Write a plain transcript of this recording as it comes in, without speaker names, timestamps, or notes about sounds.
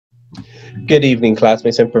Good evening,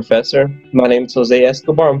 classmates and professor. My name is Jose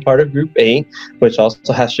Escobar. I'm part of Group A, which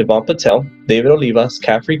also has Shivam Patel, David Olivas,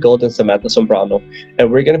 Khafree Ghold, and Samantha Zambrano. And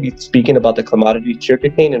we're going to be speaking about the commodity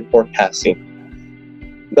sugarcane and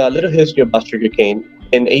forecasting. A little history about sugarcane.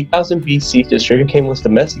 In 8000 BC, the sugarcane was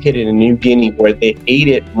domesticated in New Guinea, where they ate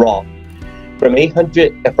it raw. From 8000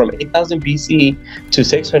 BC to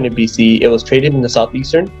 600 BC, it was traded in the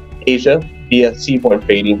southeastern Asia via seaborne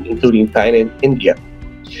trading, including China and India.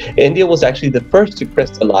 India was actually the first to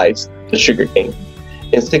crystallize the sugarcane.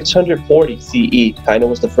 In 640 CE, China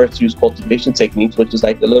was the first to use cultivation techniques, which is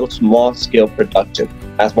like the little small-scale production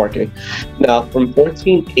as marketing. Now, from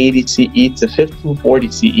 1480 CE to 1540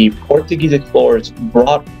 CE, Portuguese explorers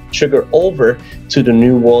brought sugar over to the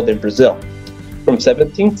New World in Brazil. From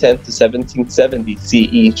 1710 to 1770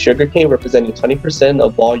 CE, sugarcane represented 20%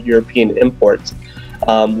 of all European imports,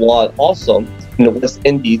 while also in the West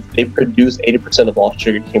Indies, they produce 80% of all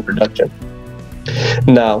sugarcane production.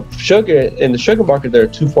 Now, in the sugar market, there are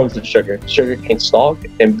two forms of sugar: sugarcane stalk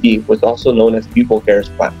and beet, which is also known as beet vulgaris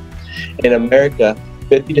plant. In America,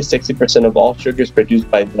 50 to 60% of all sugar is produced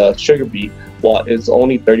by the sugar beet, while it's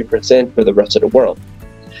only 30% for the rest of the world.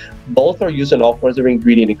 Both are used in all forms of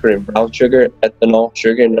ingredient, including brown sugar, ethanol,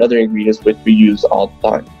 sugar, and other ingredients which we use all the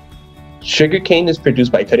time. Sugarcane is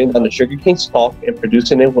produced by cutting down the sugarcane stalk and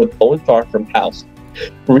producing it with bone char from cows.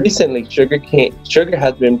 Recently, sugar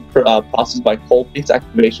has been processed by coal-based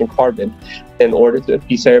activation carbon in order to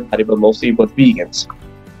appease everybody, but mostly with vegans.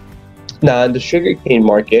 Now, in the sugarcane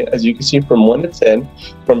market, as you can see from 1 to 10,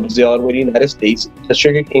 from Brazil all the way to the United States, the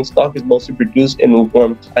sugarcane stalk is mostly produced in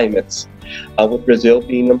warm climates, with Brazil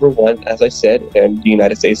being number 1, as I said, and the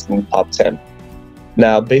United States in the top 10.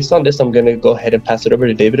 Now, based on this, I'm going to go ahead and pass it over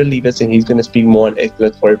to David Olivas, and he's going to speak more on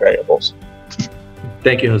explanatory variables.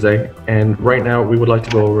 Thank you, Jose. And right now, we would like to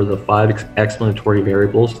go over the 5 explanatory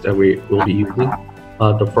variables that we will be using.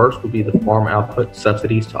 The first would be the farm output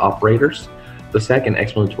subsidies to operators. The second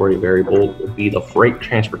explanatory variable would be the freight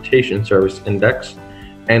transportation service index.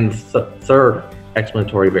 And the third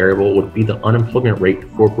explanatory variable would be the unemployment rate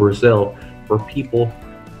for Brazil for people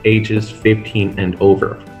ages 15 and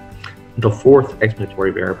over. The fourth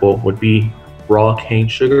explanatory variable would be raw cane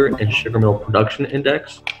sugar and sugar mill production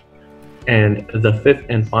index. And the fifth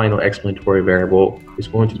and final explanatory variable is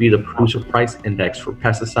going to be the producer price index for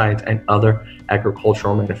pesticides and other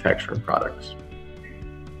agricultural manufacturing products.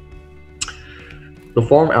 The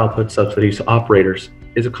farm output subsidies to operators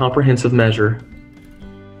is a comprehensive measure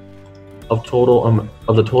of the total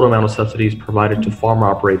amount of subsidies provided to farm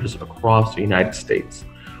operators across the United States.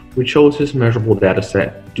 We chose this measurable data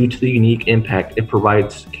set due to the unique impact it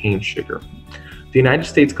provides to cane sugar. The United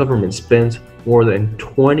States government spends more than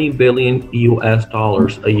 $20 billion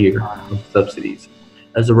a year on subsidies.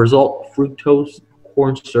 As a result, fructose,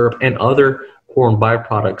 corn syrup, and other corn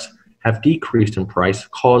byproducts have decreased in price,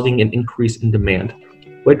 causing an increase in demand,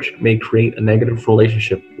 which may create a negative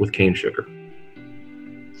relationship with cane sugar.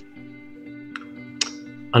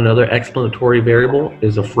 Another explanatory variable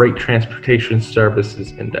is a freight transportation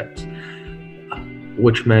services index,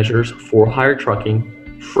 which measures for hire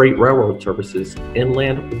trucking, freight railroad services,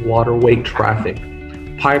 inland waterway traffic,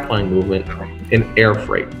 pipeline movement, and air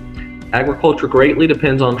freight. Agriculture greatly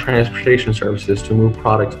depends on transportation services to move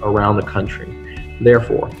products around the country.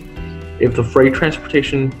 Therefore, if the freight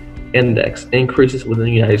transportation index increases within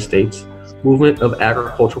the United States, movement of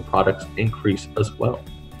agricultural products increase as well.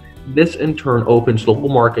 This in turn opens local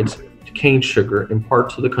markets to cane sugar in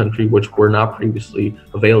parts of the country which were not previously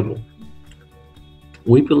available.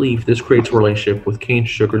 We believe this creates a relationship with cane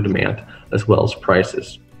sugar demand as well as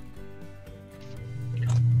prices.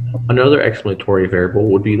 Another explanatory variable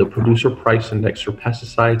would be the producer price index for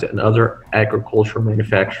pesticides and other agricultural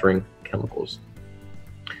manufacturing chemicals.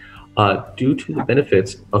 Due to the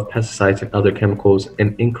benefits of pesticides and other chemicals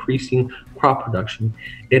in increasing crop production,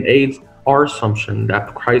 it aids our assumption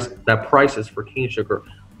that prices for cane sugar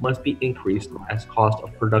must be increased as cost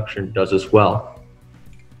of production does as well.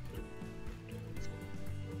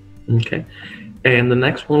 Okay, and the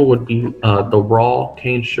next one would be the raw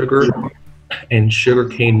cane sugar and sugar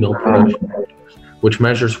cane mill production, which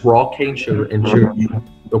measures raw cane sugar and sugar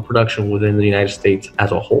mill production within the United States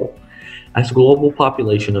as a whole. As the global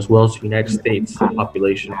population as well as the United States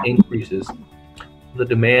population increases, the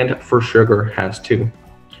demand for sugar has too.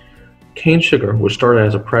 Cane sugar, which started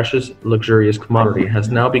as a precious, luxurious commodity, has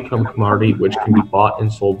now become a commodity which can be bought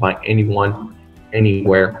and sold by anyone,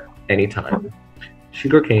 anywhere, anytime.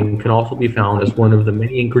 Sugarcane can also be found as one of the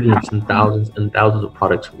many ingredients in thousands and thousands of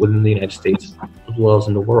products within the United States as well as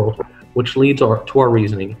in the world, which leads to our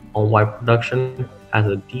reasoning on why production has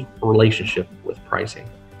a deep relationship with pricing.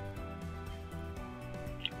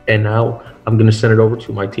 And now I'm going to send it over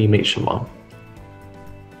to my teammate Shivam.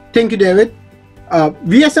 Thank you, David.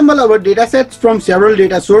 We assemble our datasets from several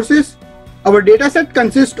data sources. Our dataset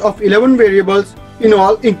consists of 11 variables in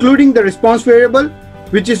all, including the response variable,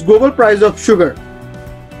 which is global price of sugar.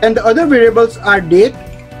 And the other variables are date,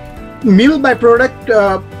 meal byproduct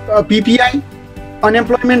PPI,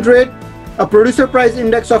 unemployment rate, a producer price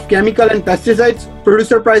index of chemical and pesticides,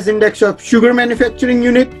 producer price index of sugar manufacturing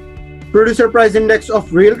unit, producer price index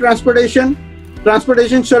of rail transportation,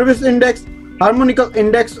 transportation service index, harmonical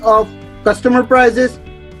index of customer prices,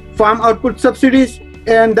 farm output subsidies,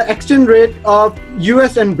 and the exchange rate of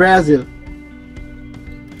US and Brazil.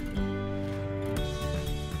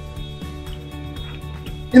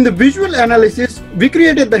 In the visual analysis, we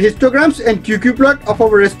created the histograms and QQ plot of our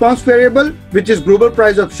response variable, which is global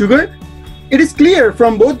price of sugar. It is clear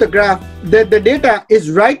from both the graph that the data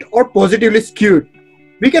is right or positively skewed.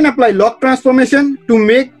 We can apply log transformation to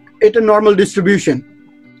make it a normal distribution.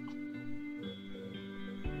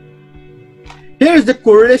 Here is the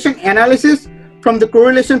correlation analysis. From the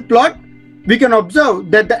correlation plot, we can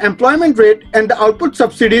observe that the employment rate and the output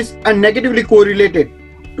subsidies are negatively correlated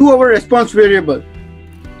to our response variable,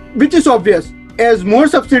 which is obvious. As more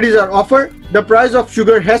subsidies are offered, the price of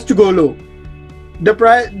sugar has to go low. The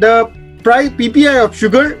price PPI of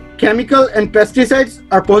sugar, chemical and pesticides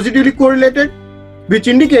are positively correlated, which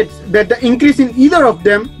indicates that the increase in either of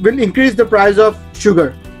them will increase the price of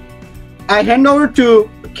sugar. I hand over to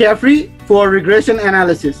Khafree for regression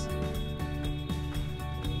analysis.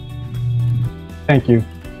 Thank you.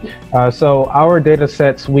 So our data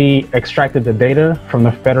sets, we extracted the data from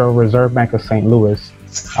the Federal Reserve Bank of St. Louis.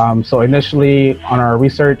 So initially on our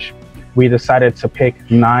research, we decided to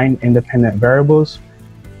pick 9 independent variables.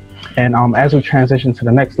 And as we transition to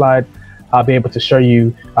the next slide, I'll be able to show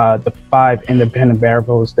you the 5 independent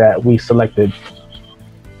variables that we selected.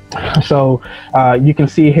 So you can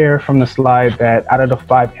see here from the slide that out of the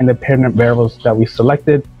 5 independent variables that we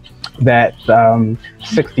selected, that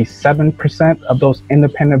 67% of those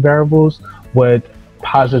independent variables would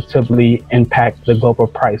positively impact the global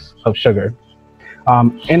price of sugar.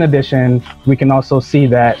 In addition, we can also see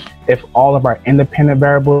that if all of our independent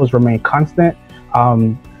variables remain constant,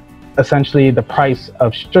 essentially the price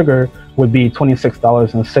of sugar would be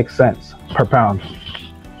 $26.06 per pound.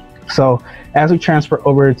 So as we transfer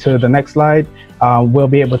over to the next slide, we'll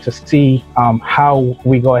be able to see how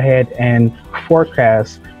we go ahead and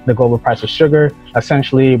forecast the global price of sugar,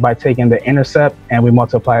 essentially by taking the intercept and we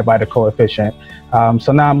multiply it by the coefficient.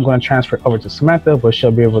 So now I'm going to transfer over to Samantha, where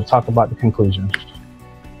she'll be able to talk about the conclusion.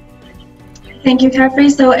 Thank you,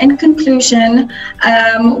 Khafree. So in conclusion,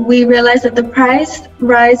 we realized that the price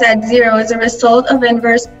rise at 0 is a result of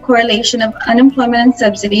inverse correlation of unemployment and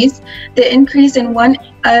subsidies. The increase in 1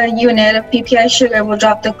 unit of PPI sugar will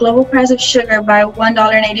drop the global price of sugar by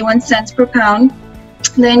 $1.81 per pound.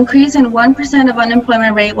 The increase in 1% of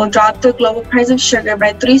unemployment rate will drop the global price of sugar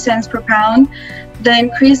by 3 cents per pound. The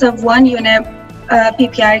increase of 1 unit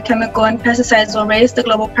PPI chemical and pesticides will raise the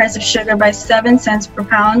global price of sugar by 7 cents per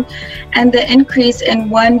pound, and the increase in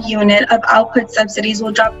 1 unit of output subsidies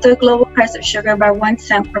will drop the global price of sugar by 1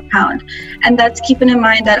 cent per pound. And that's keeping in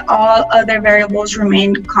mind that all other variables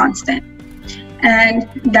remain constant. And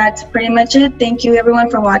that's pretty much it. Thank you everyone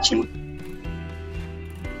for watching.